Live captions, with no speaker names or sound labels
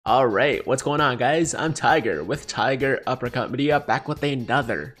Alright, what's going on guys? I'm Tiger with Tiger Uppercut Media, back with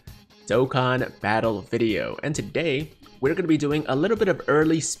another Dokkan battle video. And today, we're going to be doing a little bit of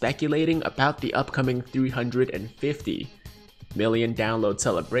early speculating about the upcoming 350 million download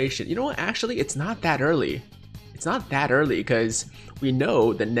celebration. You know what, actually it's not that early. It's not that early because we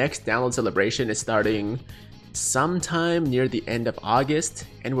know the next download celebration is starting sometime near the end of August,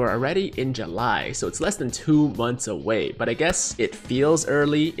 and we're already in July, so it's less than 2 months away. But I guess it feels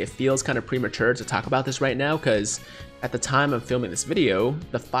early, it feels kind of premature to talk about this right now because at the time I'm filming this video,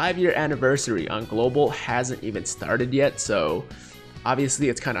 the 5-year anniversary on Global hasn't even started yet, so obviously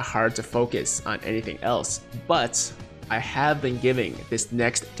it's kind of hard to focus on anything else. But I have been giving this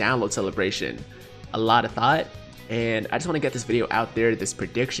next download celebration a lot of thought, and I just want to get this video out there, this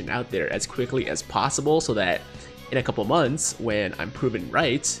prediction out there as quickly as possible so that in a couple months when I'm proven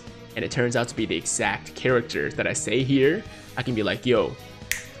right and it turns out to be the exact character that I say here, I can be like, yo,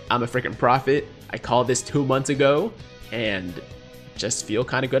 I'm a freaking prophet. I called this 2 months ago and just feel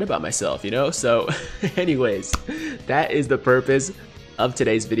kind of good about myself, you know? So anyways, that is the purpose of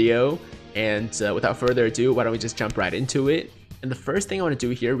today's video. And without further ado, why don't we just jump right into it? And the first thing I want to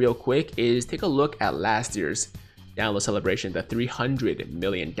do here real quick is take a look at last year's download celebration, the 300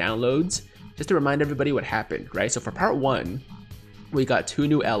 million downloads, just to remind everybody what happened, right? So for part 1, we got 2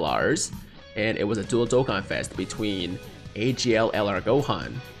 new LRs, and it was a dual Dokkan Fest between AGL LR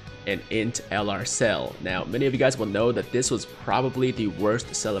Gohan and Int LR Cell. Now, many of you guys will know that this was probably the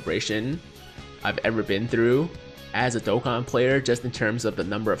worst celebration I've ever been through as a Dokkan player, just in terms of the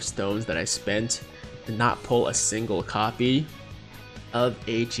number of stones that I spent to not pull a single copy of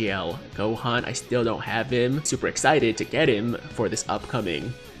AGL Gohan. I still don't have him. Super excited to get him for this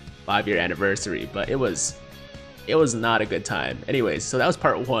upcoming 5-year anniversary, but it was not a good time. Anyways, so that was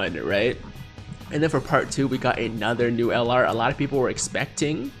part 1, right? And then for part 2, we got another new LR. A lot of people were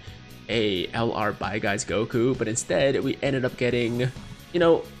expecting a LR by Guys Goku, but instead we ended up getting, you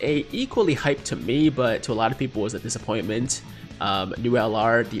know, a equally hyped to me, but to a lot of people was a disappointment. New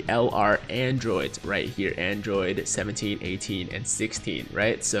LR, the LR Android right here, Android 17, 18, and 16,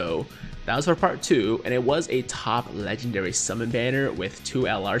 right? So that was for part 2, and it was a top legendary summon banner with 2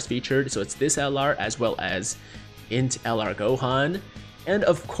 LRs featured. So it's this LR as well as Int LR Gohan. And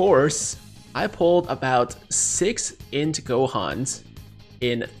of course, I pulled about 6 Int Gohans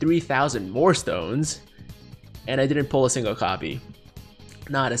in 3,000 more stones, and I didn't pull a single copy.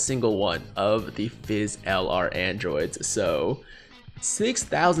 Not a single one of the Fizz LR androids. So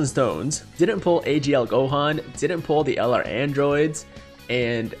 6,000 stones, didn't pull AGL Gohan, didn't pull the LR androids.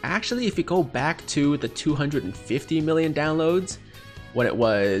 And actually, if you go back to the 250 million downloads, when it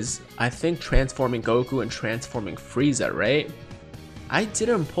was, I think, transforming Goku and transforming Frieza, right? I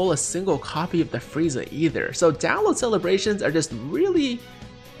didn't pull a single copy of the Frieza either. So download celebrations are just really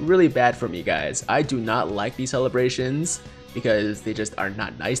bad for me, guys. I do not like these celebrations because they just are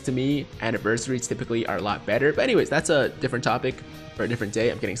not nice to me. Anniversaries typically are a lot better. But anyways, that's a different topic for a different day.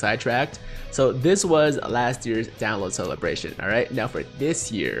 I'm getting sidetracked. So this was last year's download celebration, all right? Now for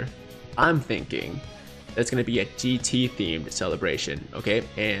this year, I'm thinking it's gonna be a GT themed celebration, okay?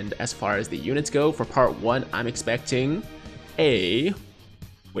 And as far as the units go, for part 1, I'm expecting a,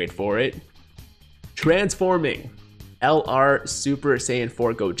 wait for it, transforming LR Super Saiyan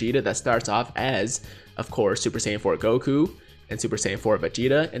 4 Gogeta that starts off as, of course, Super Saiyan 4 Goku and Super Saiyan 4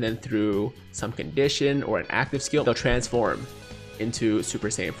 Vegeta, and then through some condition or an active skill, they'll transform into Super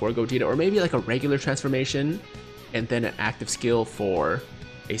Saiyan 4 Gogeta, or maybe like a regular transformation and then an active skill for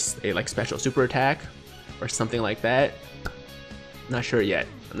a like special super attack or something like that. Not sure yet.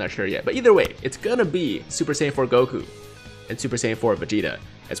 I'm not sure yet. But either way, it's gonna be Super Saiyan 4 Goku and Super Saiyan 4 Vegeta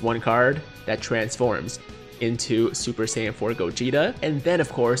as one card that transforms into Super Saiyan 4 Gogeta. And then of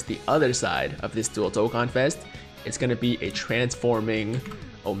course the other side of this dual Dokkan Fest, it's gonna be a transforming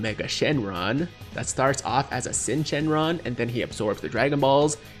Omega Shenron that starts off as a Sin Shenron, and then he absorbs the Dragon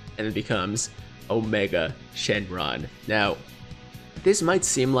Balls and it becomes Omega Shenron. Now, this might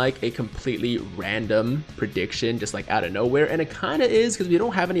seem like a completely random prediction, just like out of nowhere, and it kind of is because we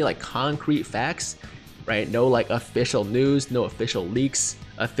don't have any like concrete facts, right? No like official news, no official leaks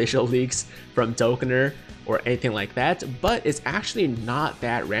from Dokkaner or anything like that, but it's actually not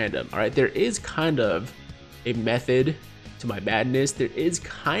that random, all right? There is kind of a method to my madness. There is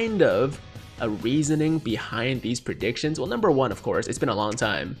kind of a reasoning behind these predictions. Well, number one, of course, it's been a long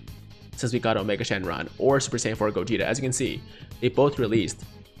time since we got Omega Shenron or Super Saiyan 4 Gogeta. As you can see, they both released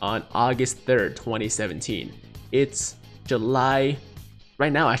on August 3rd, 2017. It's July,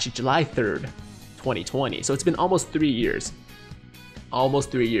 right now actually July 3rd, 2020. So it's been almost 3 years. Almost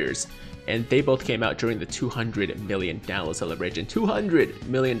 3 years and they both came out during the 200 million download celebration. 200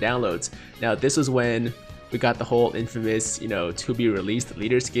 million downloads. Now this was when we got the whole infamous, to be released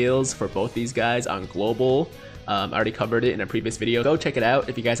leader scales for both these guys on global. I already covered it in a previous video. Go check it out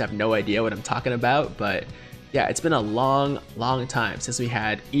if you guys have no idea what I'm talking about. But yeah, it's been a long time since we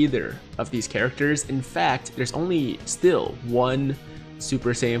had either of these characters. In fact, there's only still one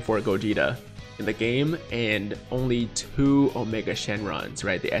Super Saiyan 4 Gogeta in the game and only 2 Omega Shenrons,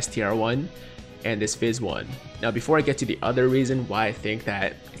 right? The STR one and this Fizz one. Now, before I get to the other reason why I think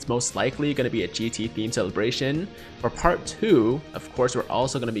that it's most likely going to be a GT themed celebration, for part 2, of course, we're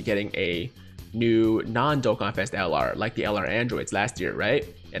also going to be getting a new non-Dokkan Fest LR, like the LR androids last year, right?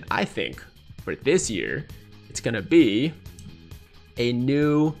 And I think for this year, it's going to be a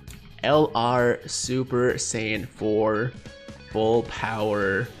new LR Super Saiyan 4 Full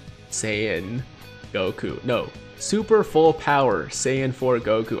Power Saiyan Goku. No, Super Full Power Saiyan 4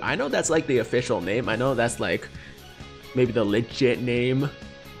 Goku. I know that's like the official name. I know that's like maybe the legit name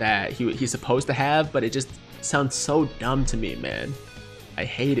that he's supposed to have, but it just sounds so dumb to me, man. I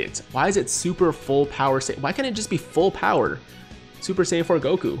hate it. Why is it Super Full Power Saiyan? Why can't it just be Full Power Super Saiyan 4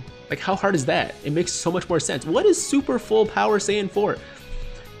 Goku? Like, how hard is that? It makes so much more sense. What is Super Full Power Saiyan 4?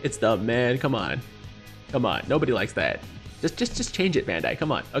 It's dumb, man. Come on. Come on. Nobody likes that. Just change it, Bandai.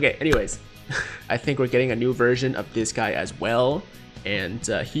 Come on. Okay, anyways. I think we're getting a new version of this guy as well. And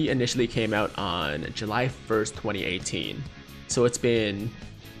he initially came out on July 1st, 2018. So it's been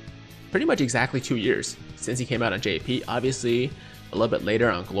pretty much exactly 2 years since he came out on JP. Obviously, a little bit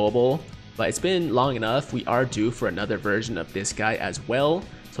later on global. But it's been long enough. We are due for another version of this guy as well.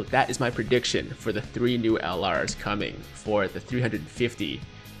 So that is my prediction for the 3 new LRs coming for the 350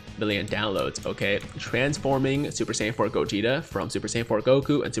 million downloads, okay? Transforming Super Saiyan 4 Gogeta from Super Saiyan 4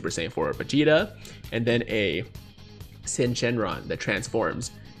 Goku and Super Saiyan 4 Vegeta, and then a Sin Shenron that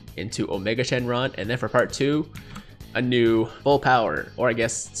transforms into Omega Shenron, and then for part 2, a new full power, or I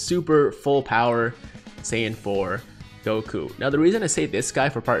guess super full power Saiyan 4 Goku. Now the reason I say this guy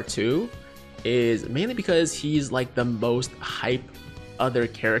for part 2 is mainly because he's like the most hype other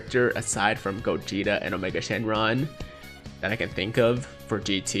character aside from Gogeta and Omega Shenron that I can think of for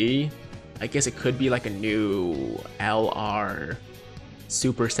GT. I guess it could be like a new LR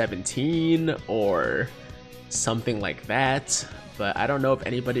Super 17 or something like that, but I don't know if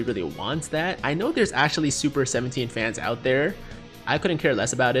anybody really wants that. I know there's actually Super 17 fans out there. I couldn't care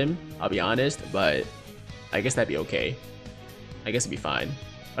less about him, I'll be honest, but I guess that'd be okay. I guess it'd be fine.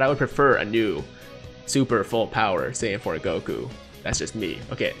 But I would prefer a new super full power Saiyan 4 Goku. That's just me.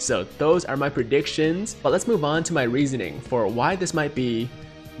 Okay, so those are my predictions, but let's move on to my reasoning for why this might be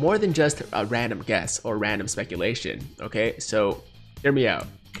more than just a random guess or random speculation, okay? So hear me out.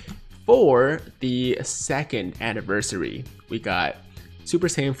 For the 2nd anniversary, we got Super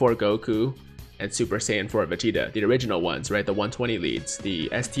Saiyan 4 Goku and Super Saiyan 4 Vegeta, the original ones, right? The 120 leads, the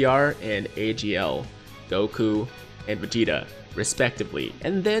STR and AGL, Goku and Vegeta, respectively.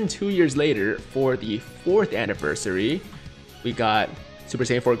 And then 2 years later, for the 4th anniversary, we got Super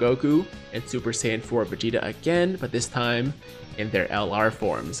Saiyan 4 Goku and Super Saiyan 4 Vegeta again, but this time in their LR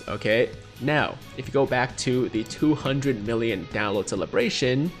forms, okay? Now, if you go back to the 200 million download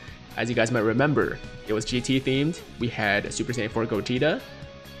celebration, as you guys might remember, it was GT themed. We had Super Saiyan 4 Gogeta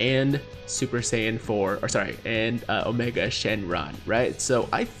and Super Saiyan 4, and Omega Shenron, right? So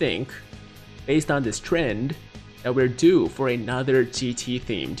I think, based on this trend, that we're due for another GT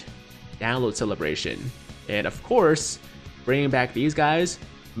themed download celebration. And of course, bringing back these guys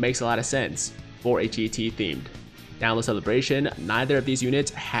makes a lot of sense for a GT themed download celebration. Neither of these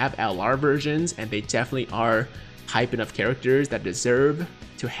units have LR versions, and they definitely are hype enough characters that deserve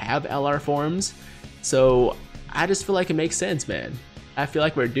to have LR forms. So I just feel like it makes sense, man. I feel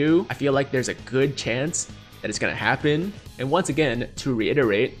like we're due. I feel like there's a good chance that it's gonna happen. And once again, to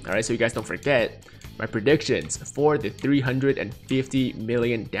reiterate, all right, so you guys don't forget, my predictions for the 350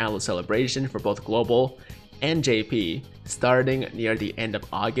 million download celebration for both global and JP starting near the end of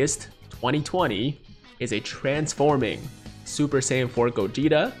August 2020 is a transforming Super Saiyan 4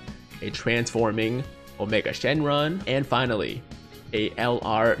 Gogeta, a transforming Omega Shenron, and finally a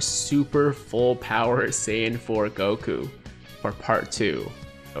LR Super Full Power Saiyan 4 Goku for part 2.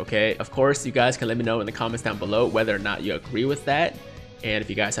 Okay, of course you guys can let me know in the comments down below whether or not you agree with that, and if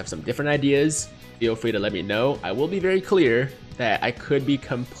you guys have some different ideas, feel free to let me know. I will be very clear that I could be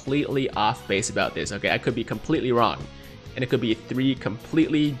completely off base about this, okay? I could be completely wrong. And it could be 3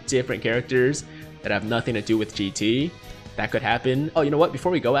 completely different characters that have nothing to do with GT. That could happen. Oh, you know what?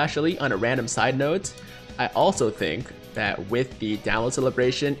 Before we go, actually, on a random side note, I also think that with the download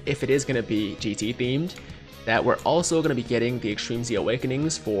celebration, if it is going to be GT themed, that we're also going to be getting the Extreme Z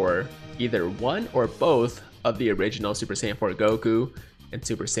Awakenings for either one or both of the original Super Saiyan 4 Goku and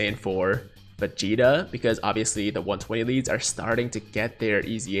Super Saiyan 4 Vegeta, because obviously the 120 leads are starting to get their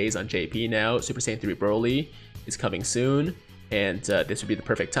EZAs on JP now. Super Saiyan 3 Broly is coming soon, and this would be the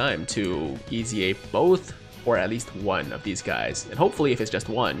perfect time to EZA both or at least one of these guys. And hopefully if it's just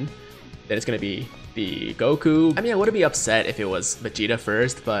one, then it's going to be the Goku. I mean, I wouldn't be upset if it was Vegeta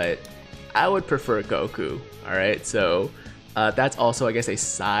first, but I would prefer Goku. Alright, so that's also, I guess, a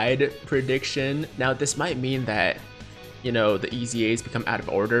side prediction. Now, this might mean that, you know, the EZAs become out of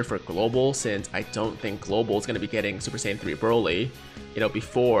order for Global, since I don't think Global is going to be getting Super Saiyan 3 Broly, you know,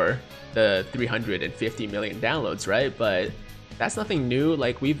 before the 350 million downloads, right? But that's nothing new.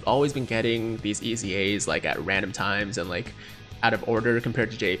 Like, we've always been getting these EZAs like at random times and like out of order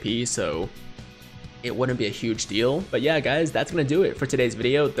compared to JP, so it wouldn't be a huge deal. But yeah, guys, that's gonna do it for today's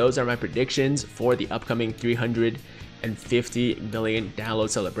video. Those are my predictions for the upcoming 350 million download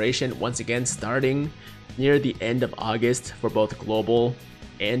celebration, once again starting near the end of August for both Global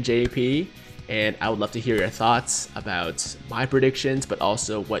and JP. And I would love to hear your thoughts about my predictions, but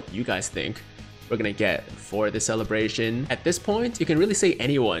also what you guys think we're gonna get for the celebration. At this point, you can really say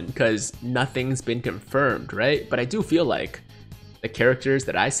anyone because nothing's been confirmed, right? But I do feel like the characters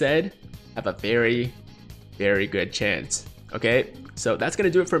that I said have a very, very good chance. Okay, so that's gonna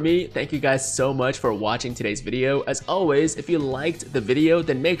do it for me. Thank you guys so much for watching today's video. As always, if you liked the video,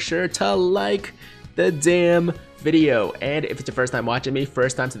 then make sure to like the damn video. And if it's your first time watching me,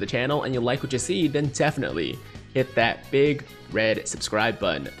 first time to the channel, and you like what you see, then definitely hit that big red subscribe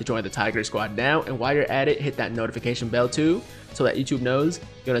button to join the Tiger Squad now. And while you're at it, hit that notification bell too, so that YouTube knows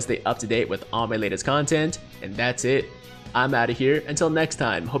you want to stay up to date with all my latest content. And that's it. I'm out of here. Until next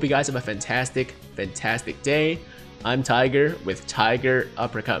time, hope you guys have a fantastic, fantastic day. I'm Tiger with Tiger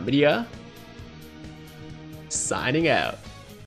Uppercut Media, signing out.